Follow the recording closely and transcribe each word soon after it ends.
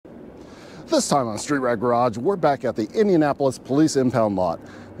This time on Street Rat Garage, we're back at the Indianapolis Police Impound Lot.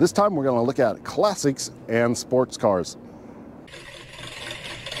 This time we're going to look at classics and sports cars.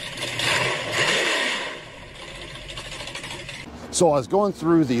 So I was going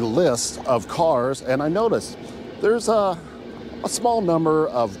through the list of cars and I noticed there's a small number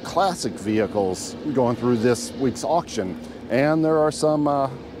of classic vehicles going through this week's auction. And there are some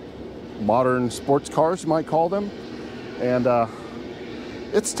modern sports cars, you might call them. And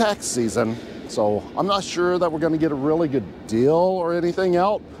it's tax season, so I'm not sure that we're going to get a really good deal or anything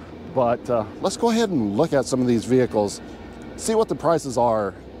out. But let's go ahead and look at some of these vehicles, see what the prices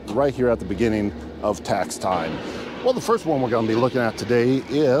are right here at the beginning of tax time. Well, the first one we're going to be looking at today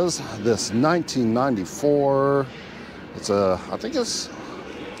is this 1994. I think it's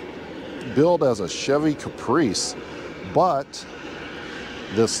billed as a Chevy Caprice, but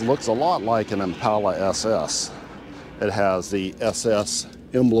this looks a lot like an Impala SS. It has the SS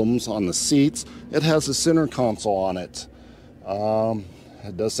emblems on the seats. It has a center console on it.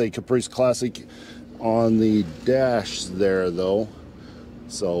 It does say Caprice Classic on the dash there though.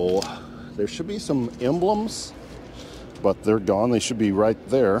 So there should be some emblems, but they're gone. They should be right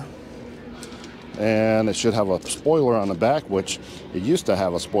there. And it should have a spoiler on the back, which it used to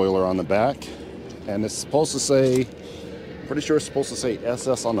have a spoiler on the back. And it's supposed to say, pretty sure it's supposed to say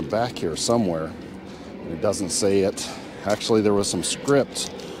SS on the back here somewhere. It doesn't say it. Actually, there was some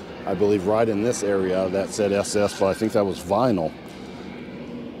script, I believe, right in this area that said SS, but I think that was vinyl.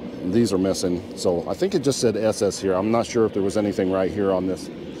 These are missing, so I think it just said SS here. I'm not sure if there was anything right here on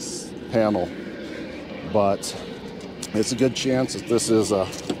this panel, but it's a good chance that this is a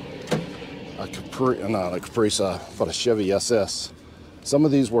Caprice, but a Chevy SS. Some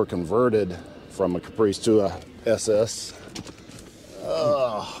of these were converted from a Caprice to a SS.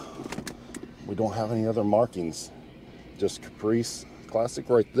 We don't have any other markings, just Caprice Classic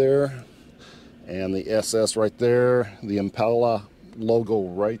right there, and the SS right there, the Impala logo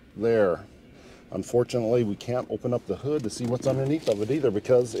right there. Unfortunately, we can't open up the hood to see what's underneath of it either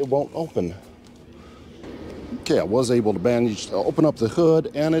because it won't open. Okay, I was able to open up the hood,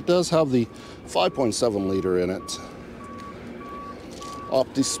 and it does have the 5.7 liter in it.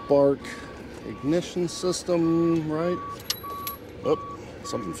 OptiSpark ignition system, right? Oh,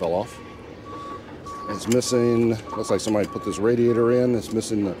 something fell off. It's missing, looks like somebody put this radiator in. It's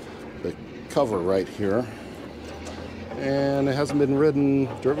missing the cover right here. And it hasn't been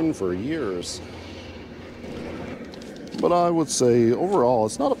driven for years. But I would say overall,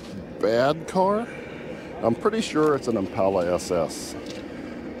 it's not a bad car. I'm pretty sure it's an Impala SS.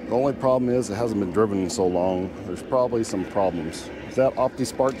 The only problem is it hasn't been driven in so long. There's probably some problems. If that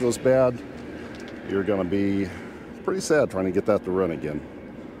OptiSpark goes bad, you're gonna be pretty sad trying to get that to run again.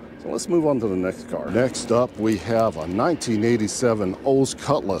 So let's move on to the next car. Next up, we have a 1987 O's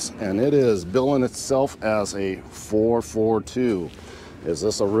Cutlass, and it is billing itself as a 442. Is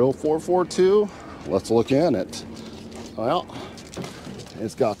this a real 442? Let's look in it. Well,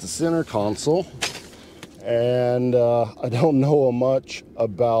 it's got the center console, and I don't know much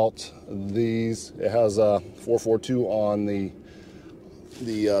about these. It has a 442 on the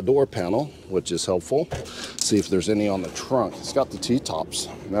door panel, which is helpful. See if there's any on the trunk. It's got the T-tops,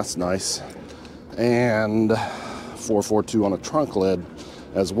 that's nice, and 442 on a trunk lid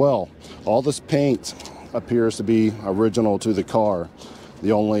as well. All this paint appears to be original to the car.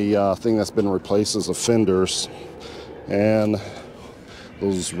 The only thing that's been replaced is the fenders, and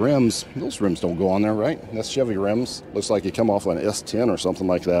those rims don't go on there, right? That's Chevy rims. Looks like they come off an S10 or something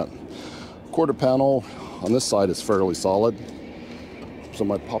like that. Quarter panel on this side is fairly solid.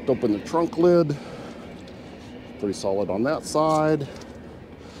 Somebody popped open the trunk lid. Pretty solid on that side.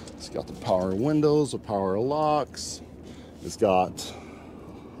 It's got the power windows, the power locks. It's got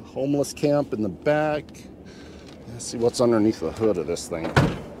a homeless camp in the back. Let's see what's underneath the hood of this thing.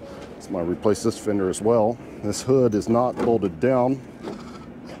 Somebody replaced this fender as well. This hood is not bolted down.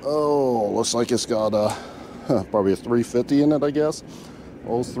 Oh, looks like it's got probably a 350 in it, I guess.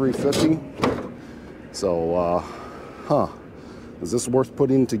 O's 350. So, is this worth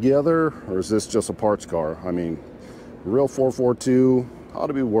putting together, or is this just a parts car? I mean, real 442 ought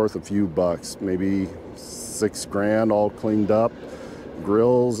to be worth a few bucks, maybe $6 grand all cleaned up,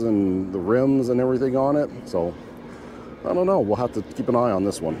 grills and the rims and everything on it. So I don't know, we'll have to keep an eye on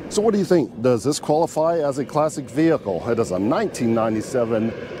this one. So what do you think? Does this qualify as a classic vehicle? It is a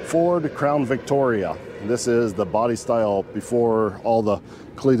 1997 Ford Crown Victoria. This is the body style before all the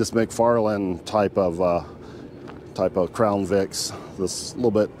Cletus McFarlane type of Crown Vics, this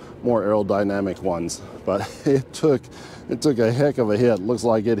little bit more aerodynamic ones. But it took a heck of a hit. Looks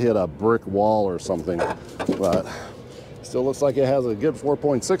like it hit a brick wall or something, but still looks like it has a good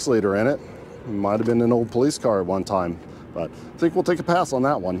 4.6 liter in it. Might have been an old police car at one time, but I think we'll take a pass on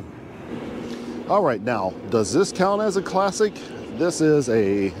that one. All right, now, does this count as a classic? This is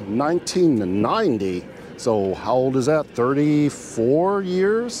a 1990. So how old is that? 34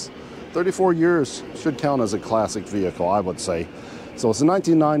 years? 34 years should count as a classic vehicle, I would say. So it's a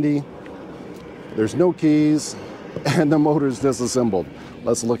 1990. There's no keys, and the motor's disassembled.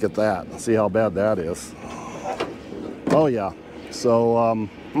 Let's look at that. See how bad that is. Oh yeah. So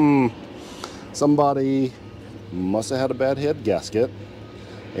somebody must have had a bad head gasket,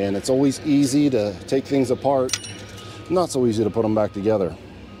 and it's always easy to take things apart, not so easy to put them back together.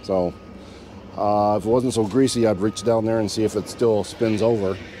 So if it wasn't so greasy, I'd reach down there and see if it still spins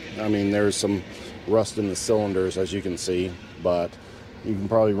over. I mean, there's some rust in the cylinders, as you can see, but you can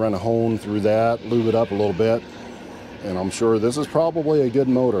probably run a hone through that, lube it up a little bit, and I'm sure this is probably a good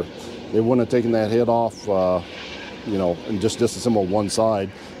motor. They wouldn't have taken that head off, you know, and just disassembled one side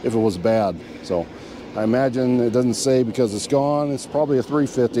if it was bad. So I imagine it doesn't say because it's gone. It's probably a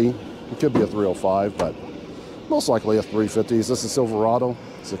 350. It could be a 305, but most likely a 350. Is this a Silverado?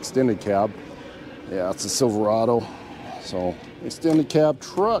 It's extended cab. Yeah, it's a Silverado. So extended cab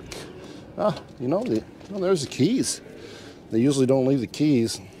truck. You know, there's the keys. They usually don't leave the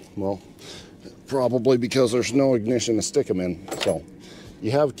keys. Well, probably because there's no ignition to stick them in. So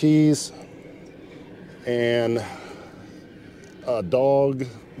you have keys, and a dog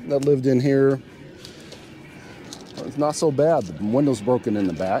that lived in here. It's not so bad. The window's broken in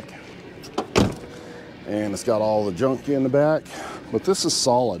the back, and it's got all the junk in the back, but this is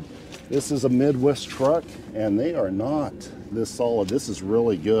solid. This is a Midwest truck, and they are not this solid. This is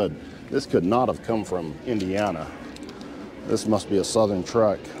really good. This could not have come from Indiana. This must be a southern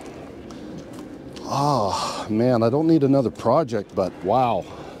truck. Oh man, I don't need another project, but wow,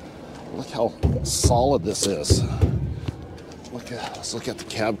 look how solid this is. Let's look at the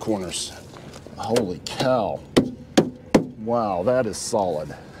cab corners. Holy cow. Wow, that is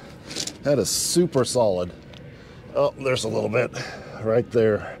solid. That is super solid. Oh, there's a little bit right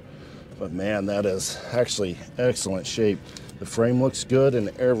there. But man, that is actually excellent shape. The frame looks good and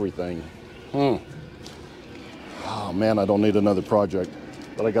everything. Oh man, I don't need another project.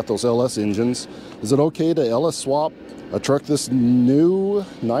 But I got those LS engines. Is it okay to LS swap a truck this new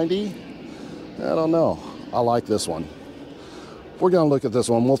 90? I don't know. I like this one. We're gonna look at this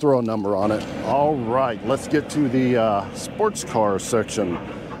one. We'll throw a number on it. All right, let's get to the sports car section.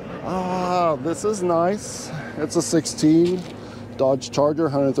 This is nice. It's a 16 Dodge Charger,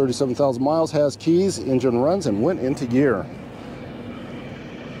 137,000 miles, has keys, engine runs, and went into gear.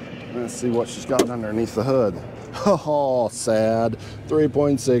 Let's see what she's got underneath the hood. Oh, sad.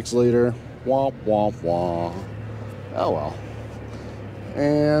 3.6 liter. Womp, womp, womp. Oh well.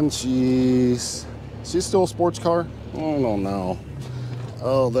 And she's still a sports car? I don't know.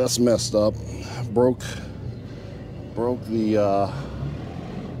 Oh, that's messed up. Broke the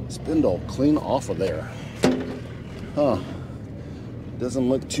spindle clean off of there. Huh. Doesn't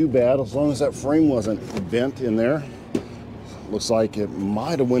look too bad as long as that frame wasn't bent in there. Looks like it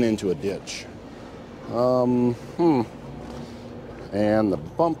might have went into a ditch. And the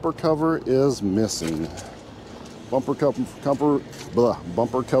bumper cover is missing. Bumper cover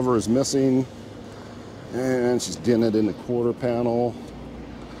is missing. And she's dented in the quarter panel.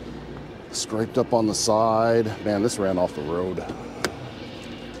 Scraped up on the side. Man, this ran off the road.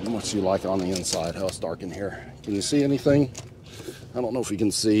 What's she like on the inside? Oh, it's dark in here. Can you see anything? I don't know if you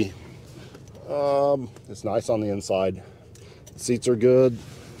can see. It's nice on the inside. The seats are good.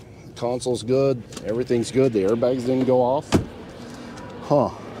 The console's good. Everything's good. The airbags didn't go off. Huh.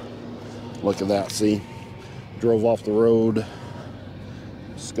 Look at that, see? Drove off the road.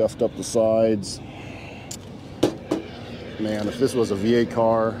 Scuffed up the sides. Man, if this was a V8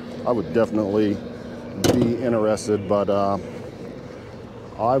 car, I would definitely be interested, but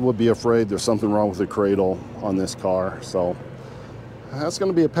I would be afraid there's something wrong with the cradle on this car. So that's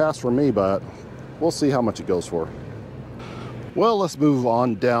going to be a pass for me, but we'll see how much it goes for. Well, let's move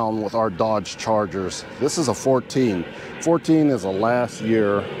on down with our Dodge Chargers. This is a 14. 14 is the last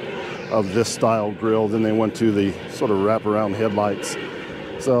year of this style grille. Then they went to the sort of wraparound headlights.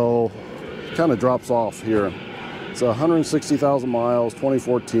 So it kind of drops off here. It's 160,000 miles,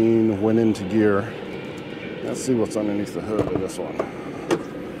 2014, went into gear. Let's see what's underneath the hood of this one.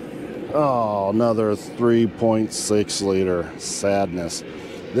 Oh, another 3.6 liter. Sadness.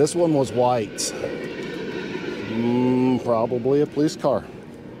 This one was white. Probably a police car.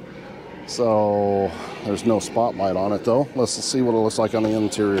 So there's no spotlight on it though. Let's see what it looks like on the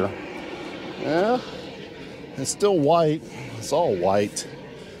interior. Yeah, it's still white. It's all white,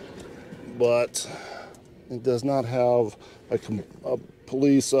 but it does not have a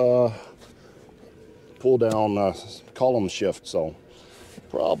police pull down column shift. So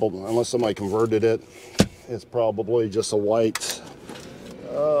probably, unless somebody converted it, it's probably just a white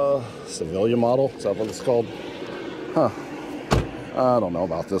civilian model. Is that what it's called? Huh. I don't know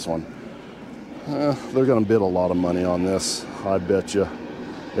about this one. They're going to bid a lot of money on this. I bet you.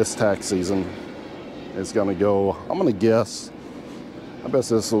 It's tax season. It's going to go, I'm going to guess, I bet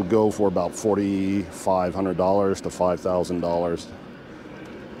this will go for about $4,500 to $5,000.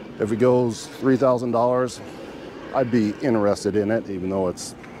 If it goes $3,000, I'd be interested in it, even though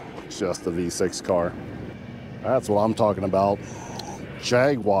it's just a V6 car. That's what I'm talking about.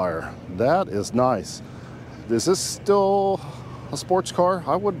 Jaguar. That is nice. Is this still a sports car?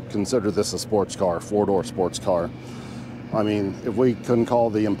 I would consider this a sports car, four-door sports car. I mean, if we couldn't call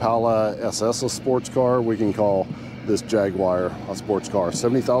the Impala SS a sports car, we can call this Jaguar a sports car.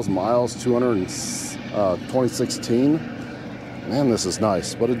 70,000 miles, 2016. Man, this is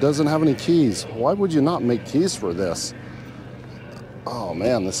nice, but it doesn't have any keys. Why would you not make keys for this? Oh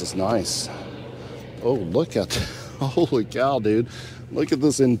man, this is nice. Oh, look at, holy cow, dude. Look at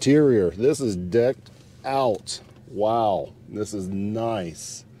this interior. This is decked out. Wow, this is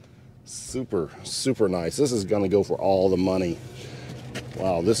nice. Super, super nice. This is gonna go for all the money.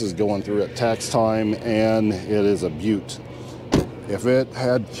 Wow, this is going through at tax time, and it is a beaut. If it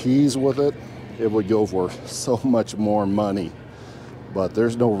had keys with it, it would go for so much more money. But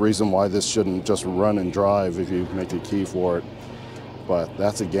there's no reason why this shouldn't just run and drive if you make a key for it. But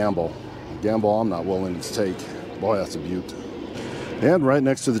that's a gamble. A gamble I'm not willing to take. Boy, that's a beaut. And right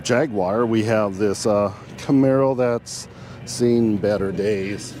next to the Jaguar, we have this Camaro that's seen better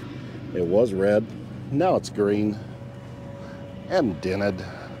days. It was red, now it's green and dented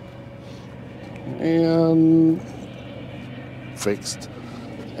and fixed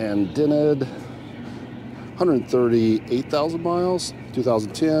and dented. 138,000 miles,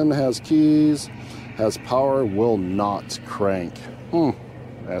 2010, has keys, has power, will not crank.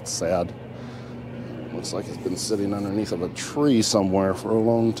 That's sad. Looks like it's been sitting underneath of a tree somewhere for a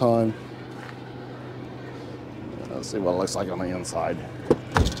long time. Let's see what it looks like on the inside.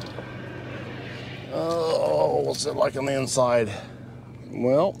 Oh, what's it like on the inside?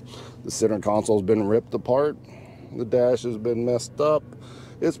 Well, the center console's been ripped apart. The dash has been messed up.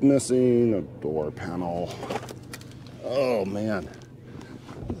 It's missing a door panel. Oh man,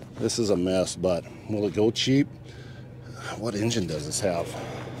 this is a mess, but will it go cheap? What engine does this have?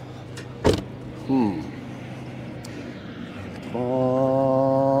 Come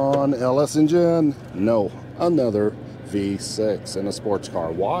on, LS engine? No, another V6 in a sports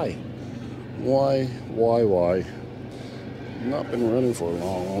car. Why? Why? Not been running for a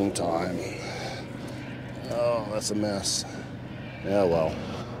long time. Oh, that's a mess. Yeah, well,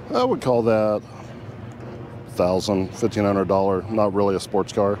 I would call that $1,000, $1,500. Not really a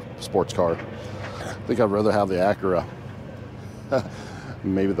sports car. Sports car. I think I'd rather have the Acura.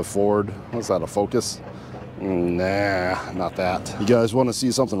 Maybe the Ford. What's that, a Focus? Nah, not that. You guys want to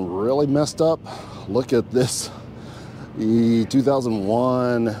see something really messed up? Look at this. The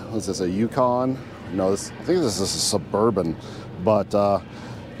 2001, what's this, a Yukon? No, I think this is a Suburban. But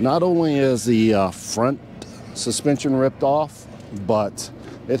not only is the front suspension ripped off, but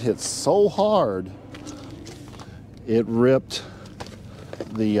it hit so hard, it ripped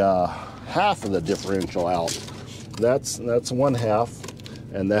the half of the differential out. That's one half,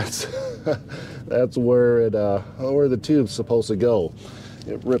 and that's that's where it where the tube's supposed to go.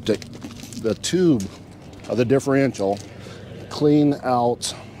 It ripped it, the tube of the differential, clean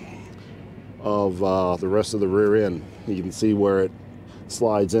out of the rest of the rear end. You can see where it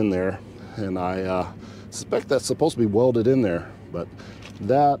slides in there, and I suspect that's supposed to be welded in there, but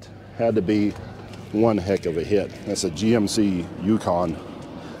that had to be one heck of a hit. That's a GMC Yukon,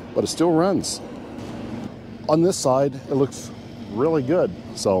 but it still runs. On this side, it looks really good.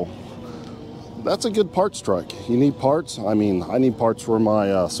 So that's a good parts truck. You need parts. I mean, I need parts for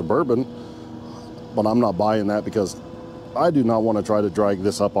my Suburban, but I'm not buying that because I do not want to try to drag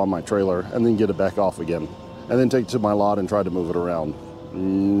this up on my trailer and then get it back off again and then take it to my lot and try to move it around.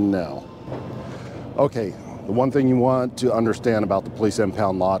 No. Okay, the one thing you want to understand about the police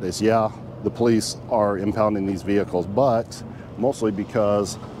impound lot is, yeah, the police are impounding these vehicles, but mostly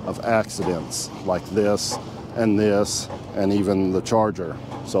because of accidents like this and even the Charger.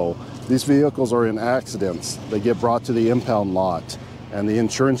 So these vehicles are in accidents. They get brought to the impound lot, and the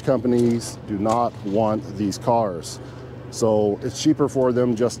insurance companies do not want these cars. So it's cheaper for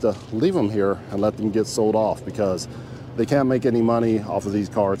them just to leave them here and let them get sold off, because they can't make any money off of these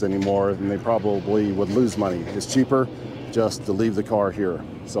cars anymore, and they probably would lose money. It's cheaper just to leave the car here.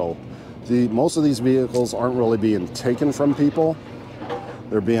 So most of these vehicles aren't really being taken from people.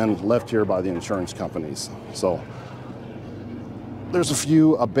 they're being left here by the insurance companies. So there's a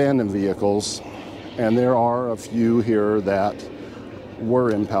few abandoned vehicles, and there are a few here that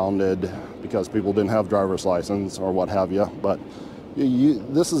were impounded because people didn't have driver's license or what have you. But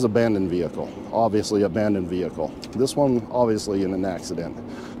this is abandoned vehicle, obviously abandoned vehicle. This one obviously in an accident.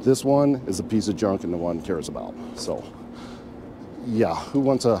 This one is a piece of junk and no one cares about. So yeah, who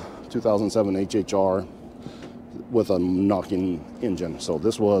wants a 2007 HHR with a knocking engine? So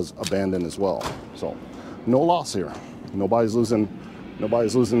this was abandoned as well. So no loss here. Nobody's losing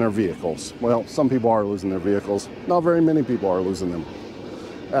their vehicles. Well, some people are losing their vehicles. Not very many people are losing them.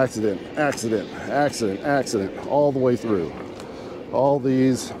 Accident, accident, accident, accident, all the way through. All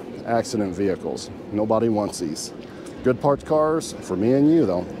these accident vehicles. Nobody wants these. Good parts cars for me and you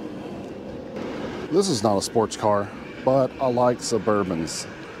though. This is not a sports car, but I like Suburbans.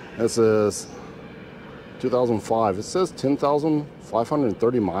 This is 2005. It says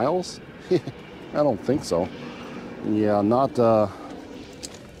 10,530 miles. I don't think so. Yeah, not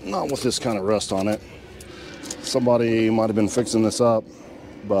with this kind of rust on it. Somebody might have been fixing this up,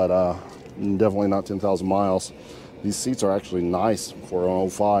 but definitely not 10,000 miles. These seats are actually nice for an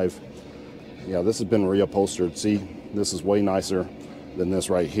 05. Yeah, this has been reupholstered. See, this is way nicer than this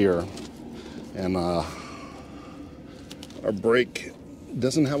right here. And our brake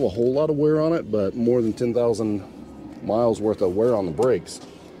doesn't have a whole lot of wear on it, but more than 10,000 miles worth of wear on the brakes.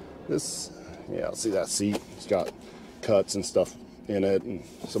 This, yeah, see that seat? It's got cuts and stuff in it, and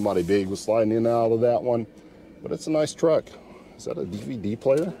somebody big was sliding in and out of that one. But it's a nice truck. Is that a DVD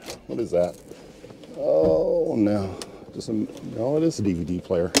player? What is that? Oh no, no, it is a DVD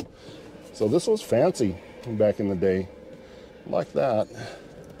player. So this was fancy back in the day, like that.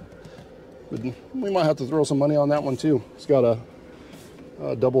 But we might have to throw some money on that one too. It's got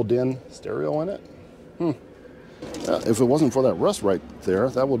a double din stereo in it. If it wasn't for that rust right there,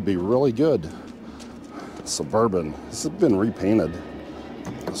 that would be really good. Suburban. This has been repainted.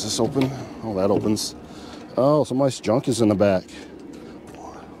 Does this open? Oh, that opens. Oh, some nice junk is in the back.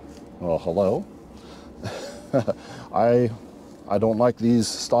 Oh, hello. I don't like these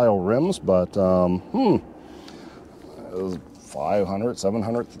style rims, but it was $500,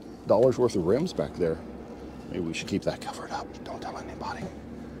 $700 worth of rims back there. Maybe we should keep that covered up. Don't tell anybody.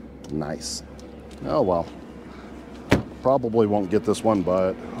 Nice. Oh well. Probably won't get this one,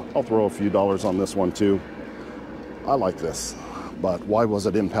 but I'll throw a few dollars on this one too. I like this, but why was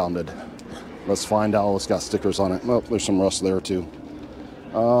it impounded? Let's find out. It's got stickers on it. Oh, there's some rust there too.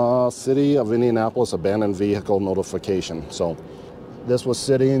 City of Indianapolis abandoned vehicle notification. So this was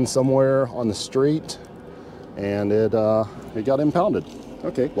sitting somewhere on the street, and it got impounded.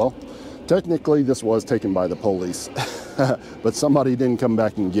 Okay, well, technically this was taken by the police, but somebody didn't come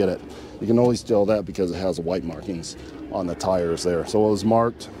back and get it. You can only tell that because it has white markings on the tires there. So it was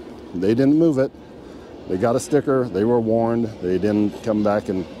marked. They didn't move it. They got a sticker. They were warned. They didn't come back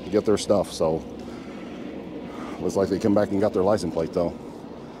and get their stuff. So looks like they come back and got their license plate though.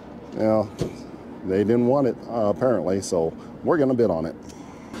 Yeah, they didn't want it apparently. So we're gonna bid on it.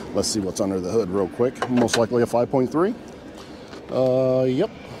 Let's see what's under the hood real quick. Most likely a 5.3. Yep,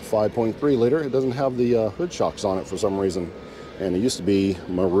 5.3 liter. It doesn't have the hood shocks on it for some reason, and it used to be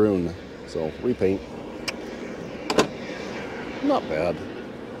maroon. So repaint. Not bad.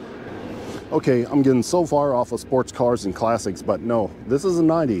 Okay, I'm getting so far off of sports cars and classics, but no, this is a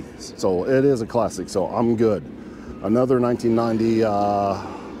 90, so it is a classic, so I'm good. Another 1990,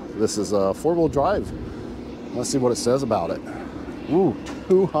 this is a four-wheel drive. Let's see what it says about it. Ooh,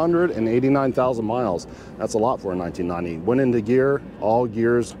 289,000 miles. That's a lot for a 1990. Went into gear, all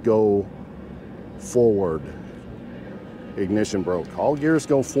gears go forward. Ignition broke. All gears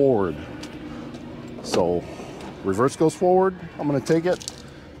go forward. So reverse goes forward. I'm gonna take it.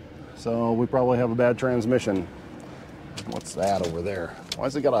 So we probably have a bad transmission. What's that over there? Why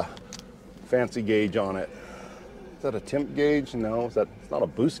has it got a fancy gauge on it? Is that a temp gauge? No, it's not a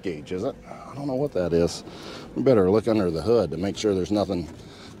boost gauge, is it? I don't know what that is. We better look under the hood to make sure there's nothing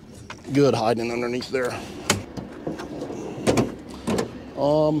good hiding underneath there.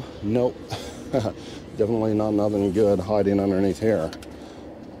 Nope. Definitely not nothing good hiding underneath here.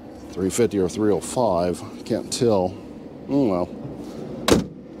 350 or 305, can't tell. Well,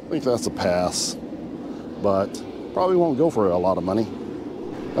 I think that's a pass, but probably won't go for a lot of money.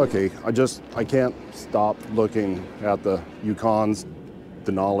 Okay, I can't stop looking at the Yukons,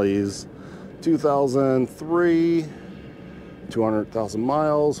 Denali's, 2003, 200,000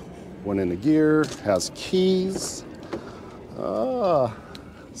 miles, went into gear, has keys.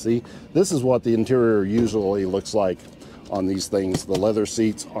 See, this is what the interior usually looks like on these things. The leather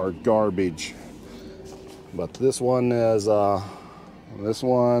seats are garbage, but this one is, This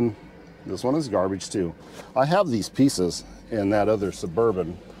one is garbage too. I have these pieces in that other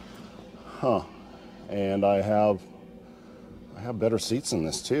Suburban, and I have better seats in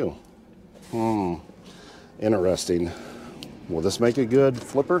this too. Interesting. Will this make a good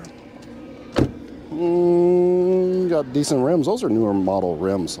flipper? Got decent rims. Those are newer model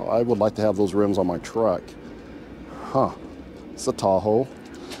rims. I would like to have those rims on my truck. It's a Tahoe.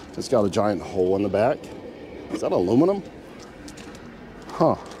 It's got a giant hole in the back. Is that aluminum?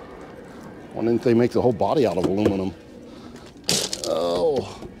 Why didn't they make the whole body out of aluminum?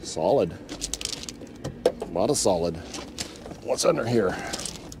 Oh, solid. A lot of solid. What's under here?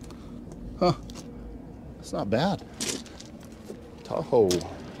 It's not bad. Tahoe.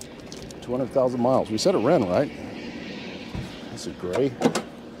 200,000 miles. We said it ran, right? That's a gray.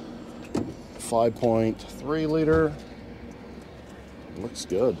 5.3 liter. Looks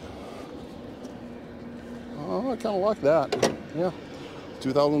good. Oh, I kind of like that. Yeah.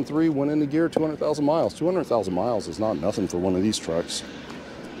 2003, went into gear, 200,000 miles. 200,000 miles is not nothing for one of these trucks.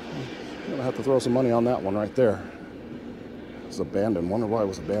 I'm going to have to throw some money on that one right there. It's abandoned. Wonder why it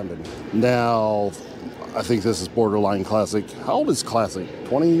was abandoned. Now, I think this is borderline classic. How old is classic?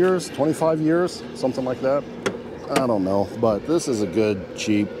 20 years? 25 years? Something like that? I don't know. But this is a good,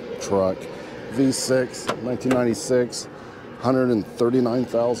 cheap truck. V6, 1996.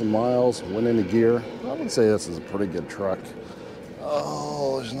 139,000 miles, went into gear. I would say this is a pretty good truck.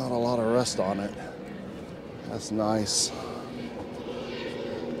 Oh, there's not a lot of rust on it. That's nice.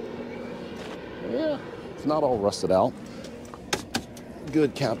 Yeah, it's not all rusted out.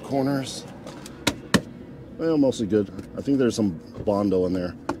 Good cap corners. Well, mostly good. I think there's some Bondo in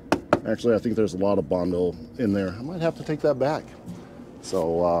there. Actually, I think there's a lot of Bondo in there. I might have to take that back.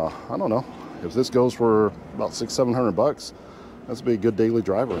 So, I don't know. If this goes for about $600-700, that's be a good daily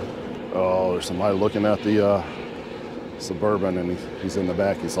driver. Oh, there's somebody looking at the Suburban, and he's in the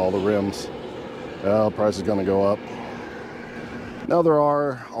back. He saw the rims. Well, price is going to go up. Now, there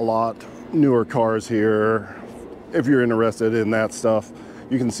are a lot newer cars here. If you're interested in that stuff,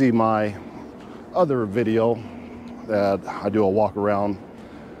 you can see my other video that I do a walk around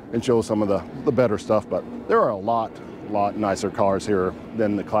and show some of the better stuff. But there are a lot nicer cars here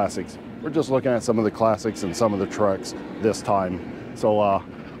than the classics. We're just looking at some of the classics and some of the trucks this time. So I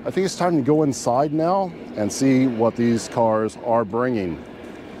think it's time to go inside now and see what these cars are bringing.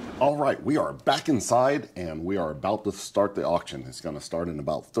 All right, we are back inside and we are about to start the auction. It's going to start in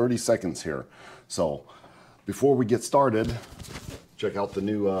about 30 seconds here. So before we get started, check out the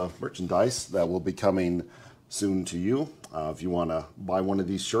new merchandise that will be coming soon to you. If you want to buy one of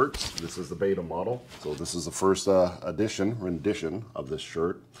these shirts, this is the beta model. So this is the first rendition of this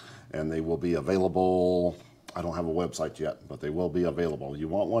shirt. And they will be available. I don't have a website yet, but they will be available. You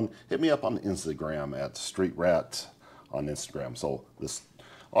want one? Hit me up on Instagram at Street Rat on Instagram. So this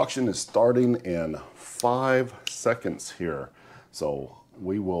auction is starting in 5 seconds here. So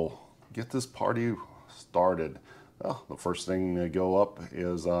we will get this party started. Well, the first thing to go up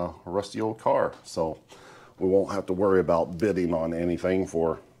is a rusty old car. So we won't have to worry about bidding on anything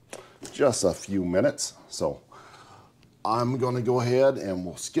for just a few minutes. So I'm going to go ahead and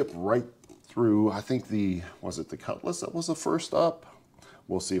we'll skip right through. I think was it the Cutlass that was the first up?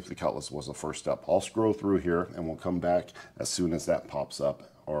 We'll see if the Cutlass was the first up. I'll scroll through here and we'll come back as soon as that pops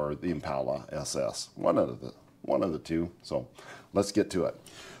up, or the Impala SS. One of the two. So let's get to it.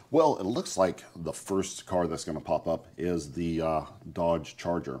 Well, it looks like the first car that's going to pop up is the Dodge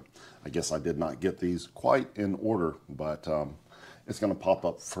Charger. I guess I did not get these quite in order, but it's going to pop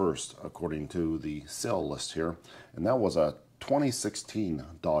up first according to the sale list here. And that was a 2016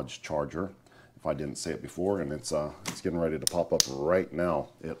 Dodge Charger, if I didn't say it before, and it's getting ready to pop up right now.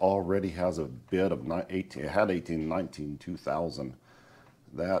 It already has a bid of 18, it had 18, 19, 2000.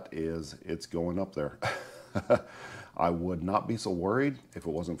 It's going up there. I would not be so worried if it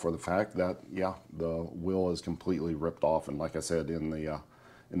wasn't for the fact that, yeah, the wheel is completely ripped off. And like I said, in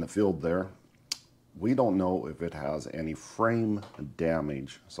the field there, we don't know if it has any frame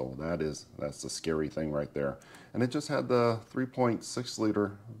damage. So that's the scary thing right there. And it just had the 3.6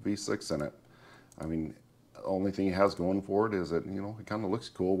 liter V6 in it. I mean, the only thing it has going for it is that, you know, it kind of looks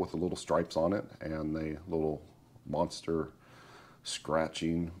cool with the little stripes on it and the little monster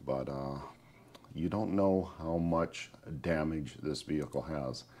scratching, but you don't know how much damage this vehicle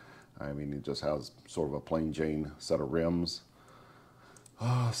has. I mean, it just has sort of a plain Jane set of rims.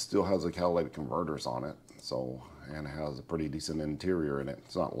 Still has the catalytic converters on it, so, and it has a pretty decent interior in it.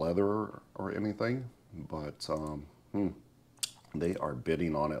 It's not leather or anything, but they are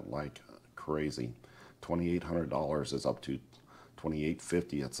bidding on it like crazy. $2,800 is up to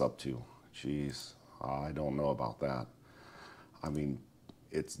 $2,850. It's up to. Jeez, I don't know about that. I mean,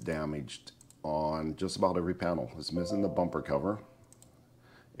 it's damaged on just about every panel. It's missing the bumper cover.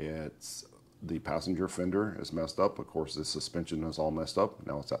 It's the passenger fender is messed up. Of course, the suspension is all messed up.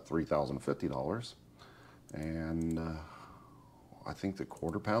 Now it's at $3,050. And I think the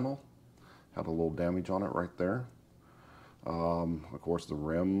quarter panel had a little damage on it right there. Of course, the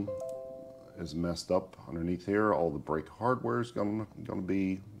rim is messed up underneath here. All the brake hardware is gonna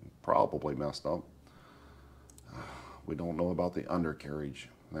be probably messed up. We don't know about the undercarriage.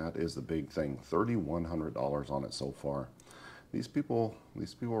 That is the big thing. $3,100 on it so far. These people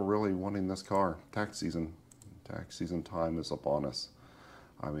are really wanting this car. Tax season time is upon us.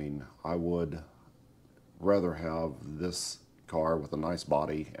 I mean, I would rather have this car with a nice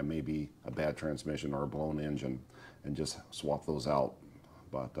body and maybe a bad transmission or a blown engine and just swap those out.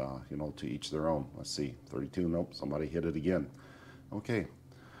 But, you know, to each their own. Let's see, 32, nope, somebody hit it again. Okay,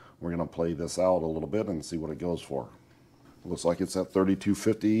 we're gonna play this out a little bit and see what it goes for. Looks like it's at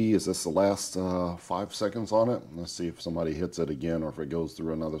 3250. Is this the last 5 seconds on it? Let's see if somebody hits it again or if it goes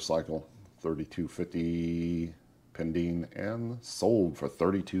through another cycle. 3250 pending and sold for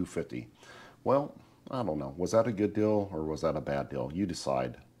 3250. Well, I don't know. Was that a good deal or was that a bad deal? You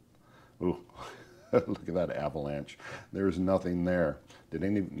decide. Ooh, look at that avalanche. There's nothing there.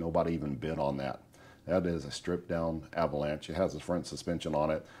 Nobody even bid on that. That is a stripped down avalanche. It has a front suspension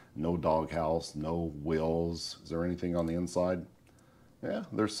on it. No doghouse, no wheels. Is there anything on the inside? Yeah,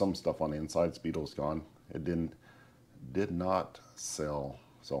 there's some stuff on the inside. Speedo's gone. It did not sell.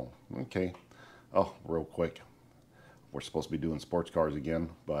 So, okay. Oh, real quick. We're supposed to be doing sports cars again,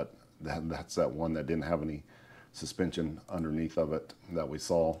 but that's that one that didn't have any suspension underneath of it that we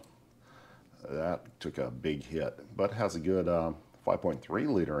saw. That took a big hit, but it has a good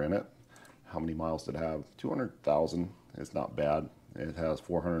 5.3 liter in it. How many miles did it have? 200,000. It's not bad. It has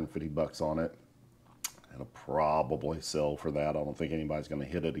 450 bucks on it. It'll probably sell for that. I don't think anybody's going to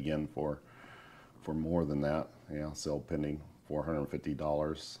hit it again for more than that. Yeah, sell pending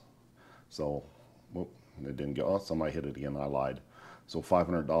 $450. So, whoop, it didn't go. Oh, somebody hit it again. I lied. So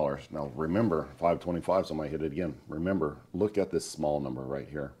 $500. Now remember, 525. Somebody hit it again. Remember, look at this small number right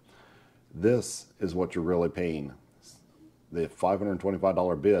here. This is what you're really paying. The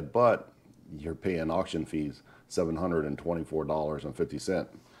 $525 bid, but you're paying auction fees, $724.50.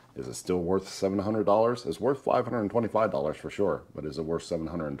 Is it still worth $700? It's worth $525 for sure, but is it worth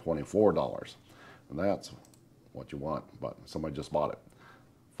 $724? And that's what you want, but somebody just bought it.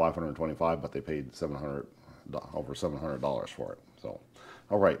 $525, but they paid over $700 for it. So,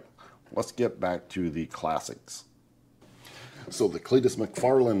 all right, let's get back to the classics. So the Cletus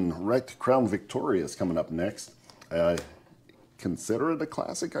McFarlane wrecked Crown Victoria is coming up next. Consider it a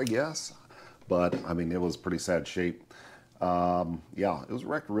classic, I guess. But, I mean, it was pretty sad shape. Yeah, it was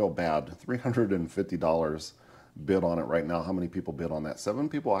wrecked real bad. $350 bid on it right now. How many people bid on that? 7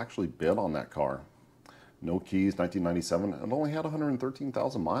 people actually bid on that car. No keys, 1997. It only had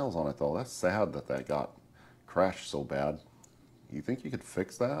 113,000 miles on it, though. That's sad that that got crashed so bad. You think you could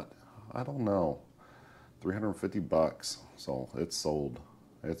fix that? I don't know. 350 bucks. So it's sold.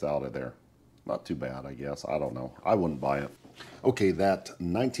 It's out of there. Not too bad, I guess. I don't know. I wouldn't buy it. Okay, that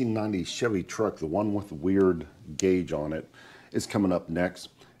 1990 Chevy truck, the one with the weird gauge on it, is coming up next.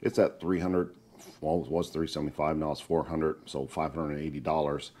 It's at 300. Well, it was 375. Now it's 400. So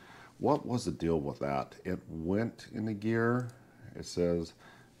 $580. What was the deal with that? It went in the gear. It says,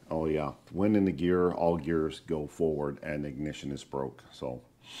 oh yeah, went in the gear. All gears go forward, and ignition is broke. So,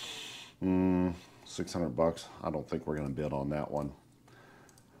 600 bucks. I don't think we're gonna bid on that one.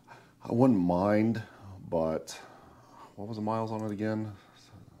 I wouldn't mind, but what was the miles on it again?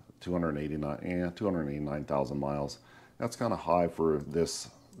 289. Yeah, 289,000 miles. That's kind of high for this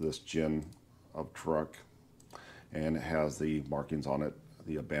gen of truck, and it has the markings on it,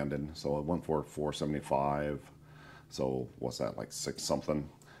 the abandoned. So it went for 475. So what's that, like 6 something?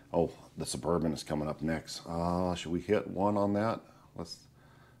 Oh, the Suburban is coming up next. Should we hit one on that? Let's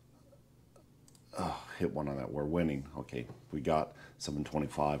hit one on that. We're winning. Okay, we got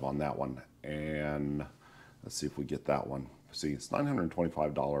 725 on that one, and let's see if we get that one. See, it's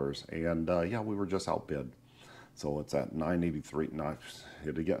 $925, and yeah, we were just outbid. So it's at 983. Nice.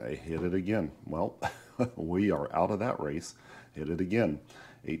 Hit it again. Hit it again. Well, we are out of that race. Hit it again.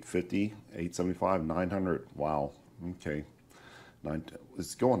 850, 875, 900. Wow. Okay.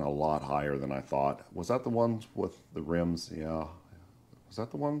 It's going a lot higher than I thought. Was that the one with the rims? Yeah. Was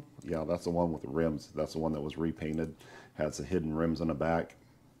that the one? Yeah, that's the one with the rims. That's the one that was repainted. Has the hidden rims in the back.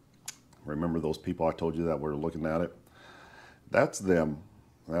 Remember those people I told you that were looking at it? That's them.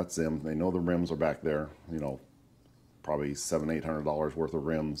 That's them. They know the rims are back there. You know, probably $700, $800 worth of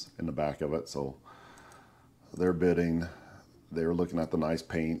rims in the back of it. So they're bidding They're looking at the nice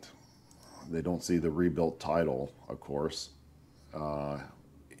paint. They don't see the rebuilt title, of course.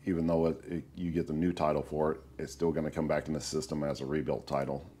 Even though you get the new title for it, it's still going to come back in the system as a rebuilt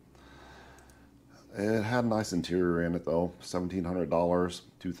title. It had a nice interior in it though. $1,700,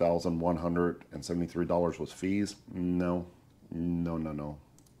 $2,173 was fees. No. And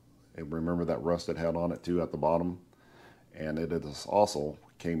remember that rust it had on it too at the bottom? And it is also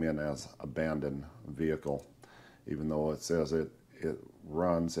came in as abandoned vehicle. Even though it says it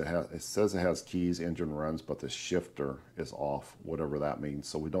runs, it says it has keys, engine runs, but the shifter is off, whatever that means.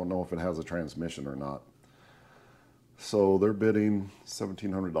 So we don't know if it has a transmission or not. So they're bidding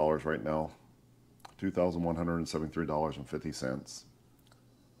 $1,700 right now. $2,173.50,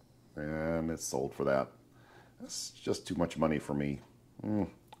 and it's sold for that. That's just too much money for me. And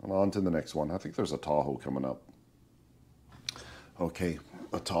on to the next one. I think there's a Tahoe coming up. Okay,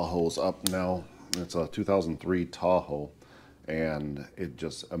 a Tahoe's up now. It's a 2003 Tahoe, and it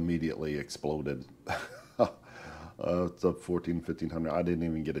just immediately exploded. It's a 1500. I didn't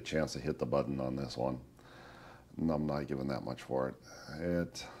even get a chance to hit the button on this one. I'm not giving that much for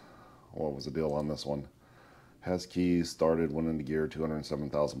it. What was the deal on this one? Has keys, started, went into gear,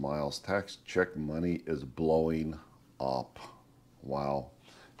 207,000 miles. Tax check money is blowing up. Wow.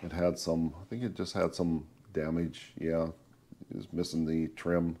 It had some, I think it just had some damage. Yeah, it was missing the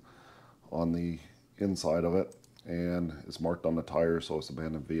trim on the inside of it. And it's marked on the tire, so it's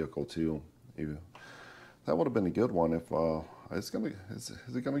abandoned vehicle too. That would have been a good one if, is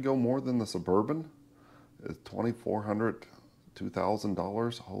it gonna go more than the Suburban? It's $2,400.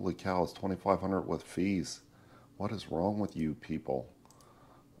 $2,000. Holy cow, it's $2,500 with fees. What is wrong with you people?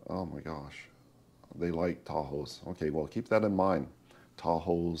 Oh my gosh. They like Tahoes. Okay, well, keep that in mind.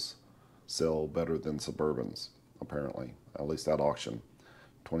 Tahoes sell better than Suburbans, apparently. At least at auction.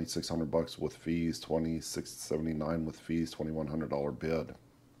 $2,600 with fees, $2,679 with fees, $2,100 bid.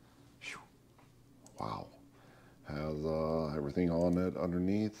 Whew. Wow. Has everything on it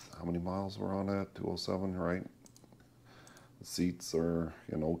underneath. How many miles were on it? 207, right? The seats are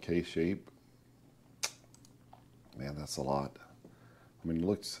in okay shape. Man, that's a lot. I mean,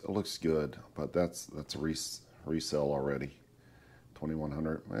 it looks good, but that's a resale already.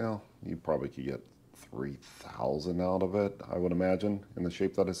 2,100. Well, you probably could get 3,000 out of it, I would imagine, in the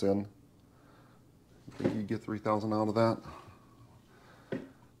shape that it's in. You think you get 3,000 out of that?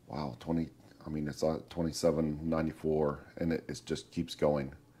 Wow, it's at 27.94, and it just keeps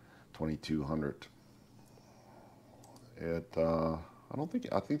going. 2,200. I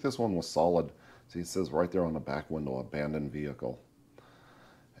think this one was solid. See, it says right there on the back window, abandoned vehicle.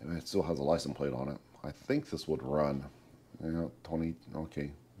 And it still has a license plate on it. I think this would run.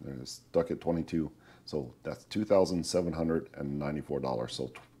 Okay, it's stuck at 22. So that's $2,794.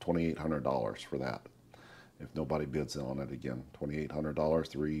 So $2,800 for that. If nobody bids on it again. $2,800,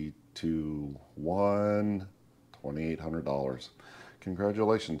 3, 2, 1, $2,800.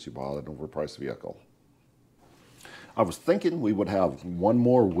 Congratulations, you bought an overpriced vehicle. I was thinking we would have one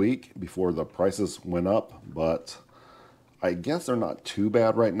more week before the prices went up, but I guess they're not too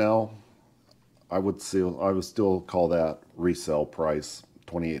bad right now. I would still call that resale price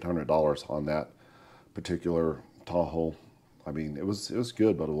 $2,800 on that particular Tahoe. I mean, it was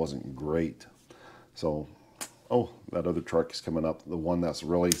good, but it wasn't great. So, oh, that other truck is coming up, the one that's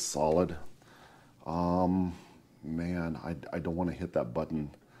really solid. Man, I don't want to hit that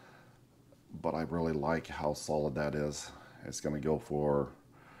button, but I really like how solid that is. It's going to go for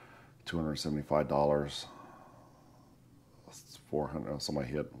 $275. 400. Oh, somebody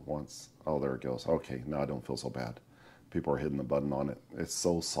hit once. Oh, there it goes. Okay, now I don't feel so bad. People are hitting the button on it. It's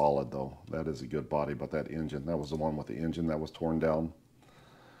so solid, though. That is a good body, but that engine, that was the one with the engine that was torn down.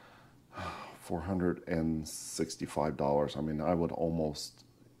 $465. I mean, I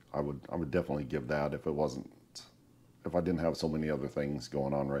would definitely give that if I didn't have so many other things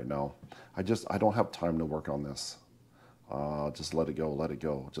going on right now. I don't have time to work on this. Just let it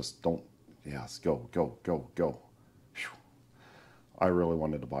go. Just don't, yes, go. Whew. I really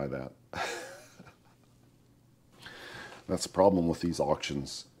wanted to buy that. That's the problem with these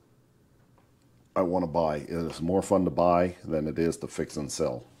auctions. I want to buy. It is more fun to buy than it is to fix and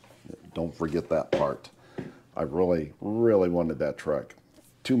sell. Don't forget that part. I really, really wanted that truck.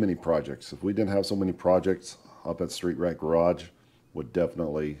 Too many projects. If we didn't have so many projects up at Street Rack Garage, would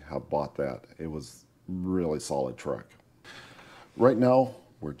definitely have bought that. It was really solid truck. Right now,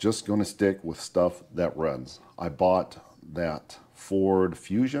 we're just going to stick with stuff that runs. I bought that Ford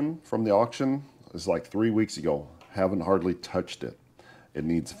Fusion from the auction. It's like 3 weeks ago. Haven't hardly touched it. It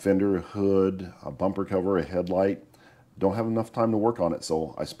needs fender, hood, a bumper cover, a headlight. Don't have enough time to work on it,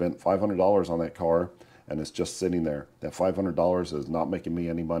 so I spent $500 on that car, and it's just sitting there. That $500 is not making me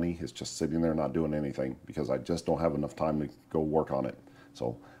any money. It's just sitting there not doing anything because I just don't have enough time to go work on it.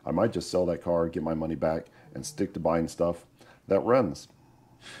 So I might just sell that car, get my money back, and stick to buying stuff that runs.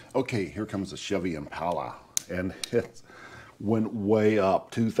 Okay, here comes a Chevy Impala, and it went way up,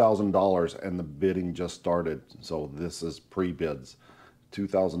 $2,000, and the bidding just started. So this is pre-bids,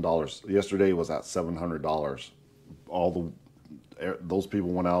 $2,000. Yesterday was at $700. Those people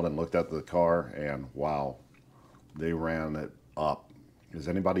went out and looked at the car, and wow, they ran it up. Is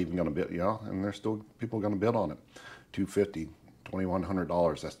anybody even going to bid? Yeah, and there's still people going to bid on it. $250,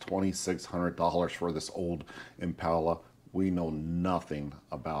 $2,100. That's $2,600 for this old Impala. We know nothing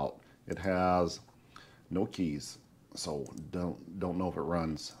about. It has no keys, so don't know if it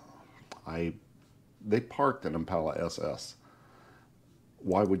runs. They parked an Impala SS.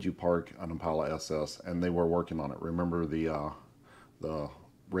 Why would you park an Impala SS? And they were working on it. Remember the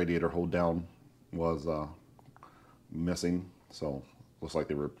radiator hold down was missing, so looks like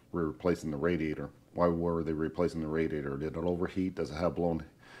they were replacing the radiator. Why were they replacing the radiator? Did it overheat? Does it have blown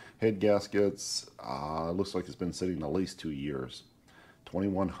head gaskets? It looks like it's been sitting at least 2 years.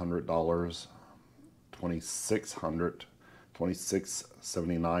 $2,100, $2,600,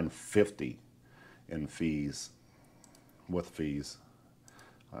 $2,679.50 in fees, with fees.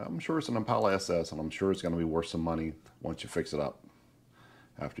 I'm sure it's an Impala SS, and I'm sure it's going to be worth some money once you fix it up.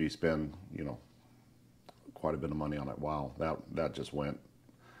 After you spend, you know, quite a bit of money on it. Wow, that just went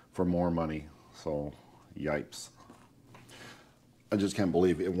for more money. So, yipes. I just can't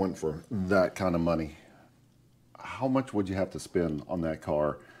believe it went for that kind of money. How much would you have to spend on that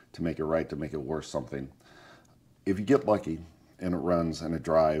car to make it right, to make it worth something? If you get lucky and it runs and it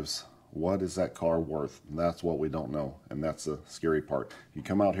drives, what is that car worth? And that's what we don't know, and that's the scary part. You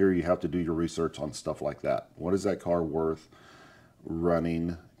come out here, you have to do your research on stuff like that. What is that car worth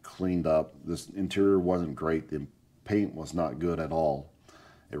running, cleaned up? This interior wasn't great. The paint was not good at all.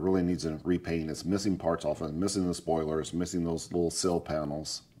 It really needs a repaint. It's missing parts off it, missing the spoilers, missing those little sill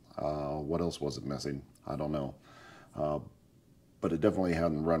panels. What else was it missing? I don't know. But it definitely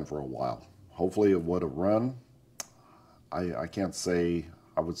hadn't run for a while. Hopefully it would have run. I can't say,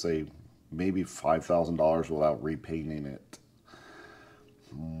 I would say maybe $5,000 without repainting it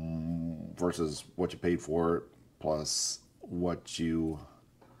versus what you paid for it, plus what you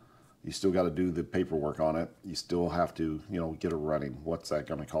still got to do the paperwork on it. You still have to, you know, get it running. What's that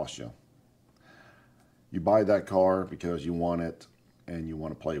going to cost you? You buy that car because you want it and you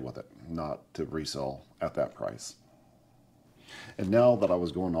want to play with it, not to resell at that price. And now that I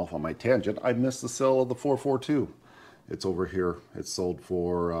was going off on my tangent, I missed the sale of the 442. It's over here. It's sold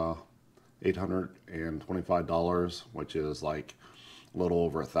for $825, which is like a little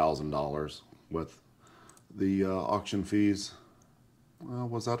over $1,000 with the auction fees.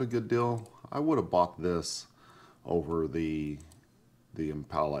 Was that a good deal? I would have bought this over the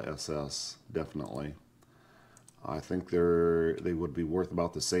Impala SS, definitely. I think they would be worth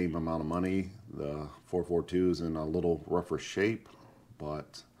about the same amount of money. The 442 is in a little rougher shape,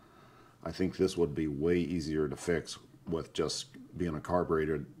 but I think this would be way easier to fix with just being a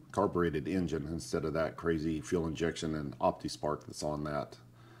carbureted engine instead of that crazy fuel injection and OptiSpark that's on that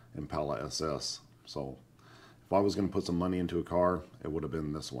Impala SS. So if I was going to put some money into a car, it would have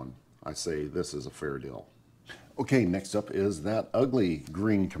been this one. I say this is a fair deal. Okay, next up is that ugly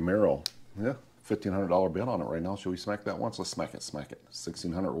green Camaro. Yeah, $1,500 bid on it right now. Should we smack that once? Let's smack it, smack it.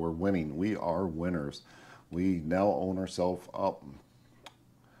 $1,600, we're winning. We are winners. We now own ourselves up.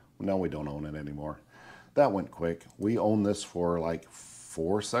 No, we don't own it anymore. That went quick. We own this for like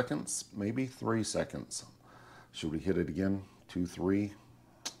 4 seconds, maybe 3 seconds. Should we hit it again? 2, 3.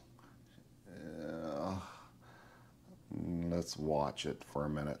 Let's watch it for a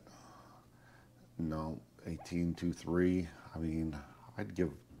minute. No, 18, 2, 3. I mean, I'd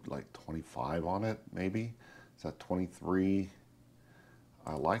give like 25 on it, maybe. Is that 23?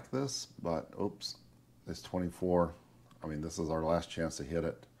 I like this, but oops, it's 24. I mean, this is our last chance to hit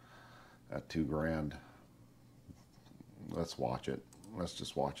it at $2 grand. Let's watch it. Let's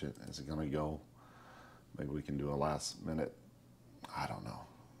just watch it. Is it gonna go? Maybe we can do a last minute. I don't know.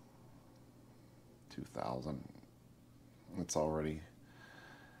 2,000.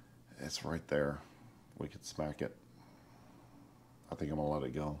 It's right there. We could smack it. I think I'm gonna let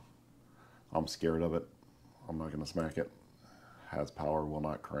it go. I'm scared of it. I'm not gonna smack it. Has power, will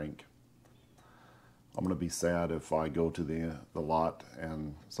not crank. I'm gonna be sad if I go to the lot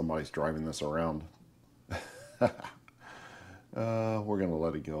and somebody's driving this around. We're gonna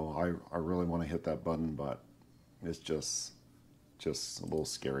let it go. I really want to hit that button, but it's just a little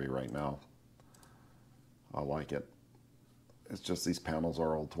scary right now. I like it. It's just these panels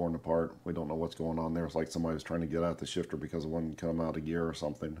are all torn apart. We don't know what's going on there. It's like somebody was trying to get out the shifter because it wouldn't come out of gear or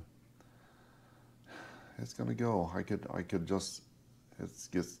something. It's gonna go. I could just, it's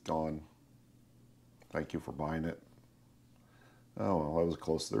gone. Thank you for buying it. Oh, well, that was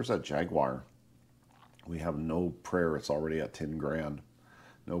close. There's that Jaguar. We have no prayer. It's already at 10 grand.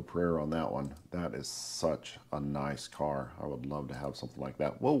 No prayer on that one. That is such a nice car. I would love to have something like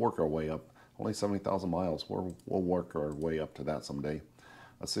that. We'll work our way up. Only 70,000 miles. We'll work our way up to that someday.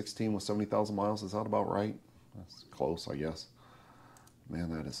 A 16 with 70,000 miles, is that about right? That's close, I guess.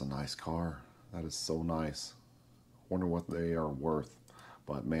 Man, that is a nice car. That is so nice. Wonder what they are worth.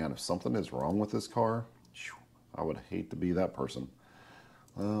 But man, if something is wrong with this car, I would hate to be that person.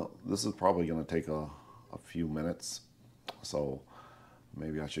 Well, this is probably going to take a few minutes. So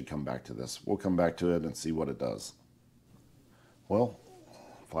maybe I should come back to this. We'll come back to it and see what it does. Well,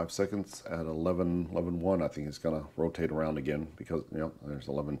 5 seconds at 11:1. I think it's going to rotate around again because, yep, there's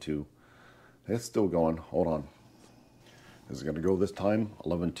 11:2. It's still going. Hold on. Is it going to go this time?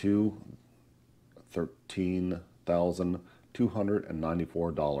 11:2,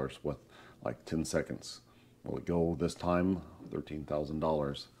 $13,294 with like 10 seconds. Will it go this time?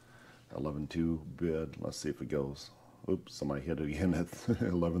 $13,000. 11:2 bid. Let's see if it goes. Oops, somebody hit it again at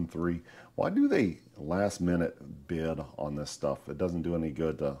 11:3. Why do they last minute bid on this stuff? It doesn't do any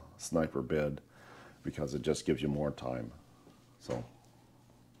good to sniper bid because it just gives you more time. So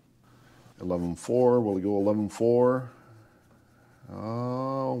 11:4, will it go 11:4?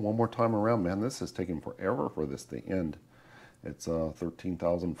 Oh, one more time around, man. This is taking forever for this to end. It's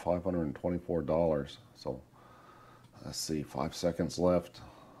 $13,524. So let's see, 5 seconds left.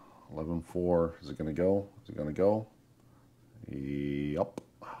 11:4. Is it going to go? Is it going to go? Yup.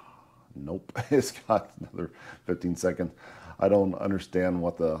 Nope. It's got another 15 seconds. I don't understand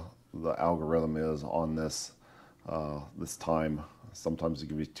what the algorithm is on this this time. Sometimes it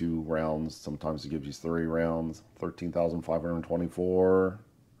gives you 2 rounds. Sometimes it gives you 3 rounds. 13,524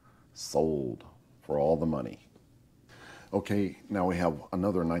 sold for all the money. Okay, now we have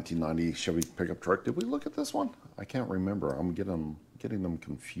another 1990 Chevy pickup truck. Did we look at this one? I can't remember. I'm getting them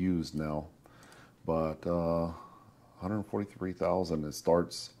confused now. But 143,000. It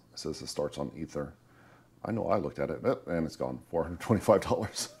says it starts on Ether. I know I looked at it, and it's gone.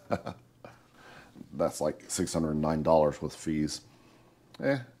 $425. That's like $609 with fees.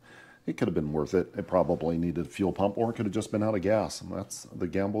 It could have been worth it. It probably needed a fuel pump, or it could have just been out of gas. And that's the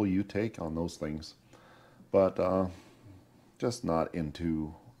gamble you take on those things. But just not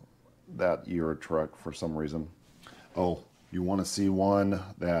into that Euro truck for some reason. Oh, you want to see one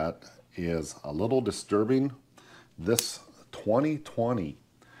that is a little disturbing? This 2020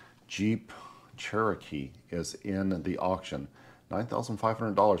 Jeep Cherokee is in the auction.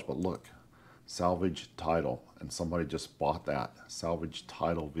 $9,500, but look, salvage title, and somebody just bought that salvage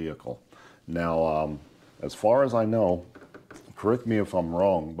title vehicle. Now, as far as I know, correct me if I'm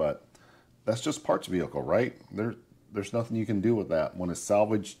wrong, but that's just parts vehicle, right? There's nothing you can do with that. When it's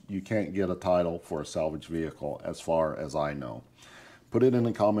salvaged, you can't get a title for a salvage vehicle, as far as I know. Put it in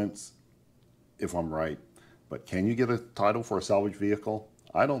the comments if I'm right. But can you get a title for a salvage vehicle?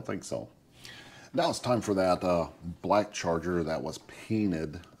 I don't think so. Now it's time for that black Charger that was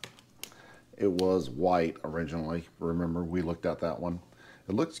painted. It was white originally. Remember, we looked at that one.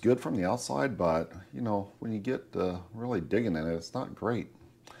 It looks good from the outside, but you know, when you get really digging in it, it's not great.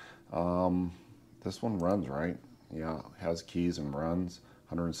 This one runs right. Yeah, has keys and runs.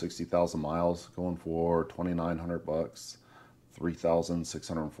 160,000 miles, going for $2,900,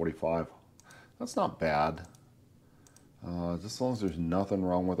 3,645. That's not bad. Just as long as there's nothing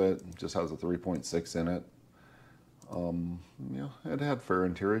wrong with it. It just has a 3.6 in it. Yeah, it had fair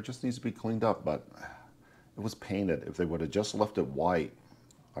interior. It just needs to be cleaned up, but it was painted. If they would have just left it white,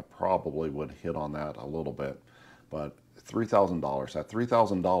 I probably would hit on that a little bit. But $3,000. At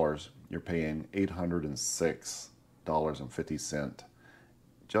 $3,000, you're paying $806.50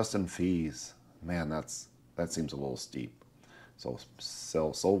 just in fees. Man, that seems a little steep. So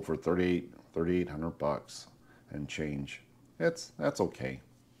sold for $3,800 and change. That's okay.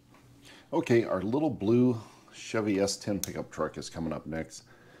 Okay, our little blue Chevy S10 pickup truck is coming up next.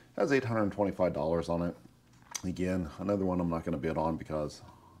 It has $825 on it. Again, another one I'm not going to bid on because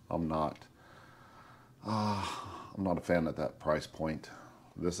I'm not a fan at that price point.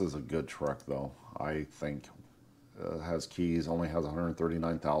 This is a good truck though. I think has keys, only has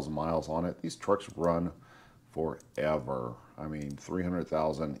 139,000 miles on it. These trucks run forever. I mean,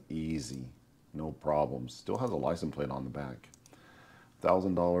 300,000 easy, no problems. Still has a license plate on the back.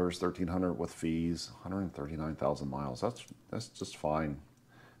 $1,000, $1,300 with fees, 139,000 miles. That's just fine.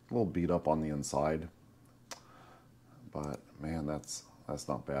 A little beat up on the inside, but man, that's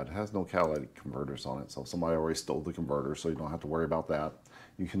not bad. It has no catalytic converters on it, so somebody already stole the converter, so you don't have to worry about that.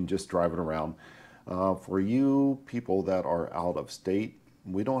 You can just drive it around. For you people that are out of state,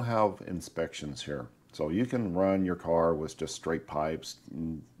 we don't have inspections here. So you can run your car with just straight pipes,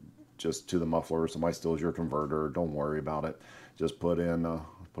 just to the muffler. Somebody steals your converter, don't worry about it. Just put in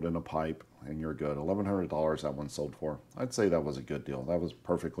a pipe and you're good. $1,100 that one sold for. I'd say that was a good deal. That was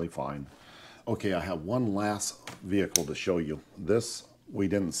perfectly fine. Okay, I have one last vehicle to show you. This we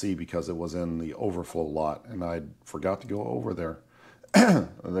didn't see because it was in the overflow lot, and I forgot to go over there.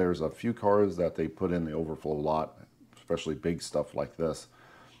 There's a few cars that they put in the overflow lot, especially big stuff like this.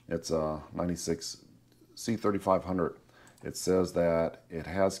 It's a 96 C3500. It says that it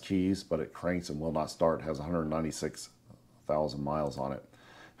has keys, but it cranks and will not start. It has 196,000 miles on it.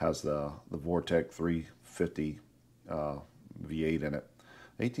 Has the Vortec 350 V8 in it.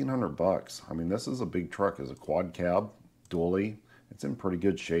 1,800 bucks. I mean, this is a big truck. It's a quad cab, dually. It's in pretty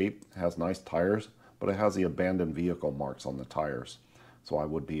good shape. It has nice tires, but it has the abandoned vehicle marks on the tires. So I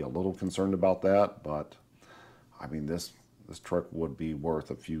would be a little concerned about that, but I mean, this truck would be worth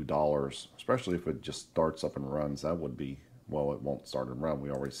a few dollars, especially if it just starts up and runs. That would be, well, it won't start and run.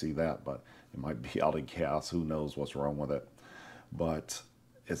 We already see that, but it might be out of gas. Who knows what's wrong with it? But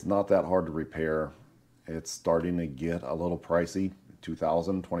it's not that hard to repair. It's starting to get a little pricey.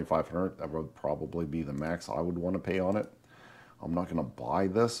 $2,000, $2,500, that would probably be the max I would want to pay on it. I'm not going to buy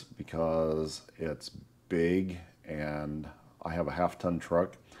this because it's big and I have a half-ton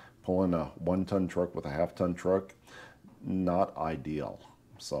truck. Pulling a one-ton truck with a half-ton truck, not ideal.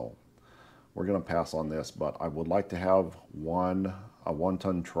 So we're going to pass on this, but I would like to have a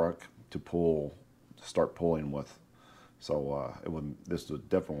one-ton truck to start pulling with. So this would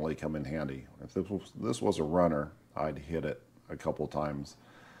definitely come in handy. If this was a runner, I'd hit it a couple times,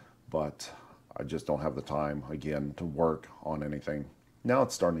 but I just don't have the time again to work on anything. Now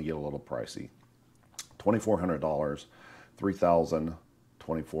it's starting to get a little pricey. $2,400, $3,000,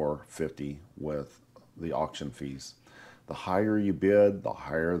 $2,450 with the auction fees. The higher you bid, the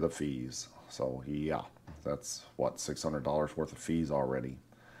higher the fees. So yeah, that's what, $600 worth of fees already.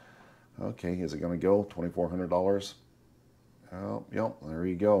 Okay, is it going to go $2,400? Oh, yep, there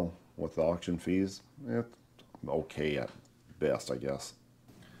you go. With the auction fees, it's okay at best, I guess.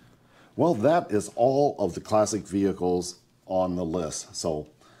 Well, that is all of the classic vehicles on the list. So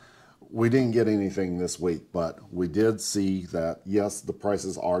we didn't get anything this week, but we did see that, yes, the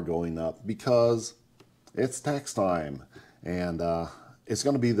prices are going up because it's tax time. And it's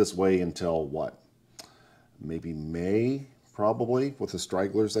going to be this way until what? Maybe May, probably, with the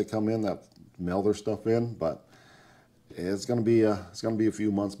stragglers that come in that mail their stuff in. But it's going to be a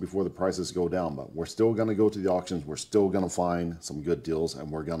few months before the prices go down, but we're still going to go to the auctions. We're still going to find some good deals, and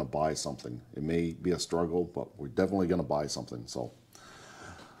we're going to buy something. It may be a struggle, but we're definitely going to buy something. So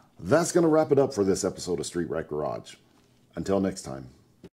that's going to wrap it up for this episode of Street Rack Garage. Until next time.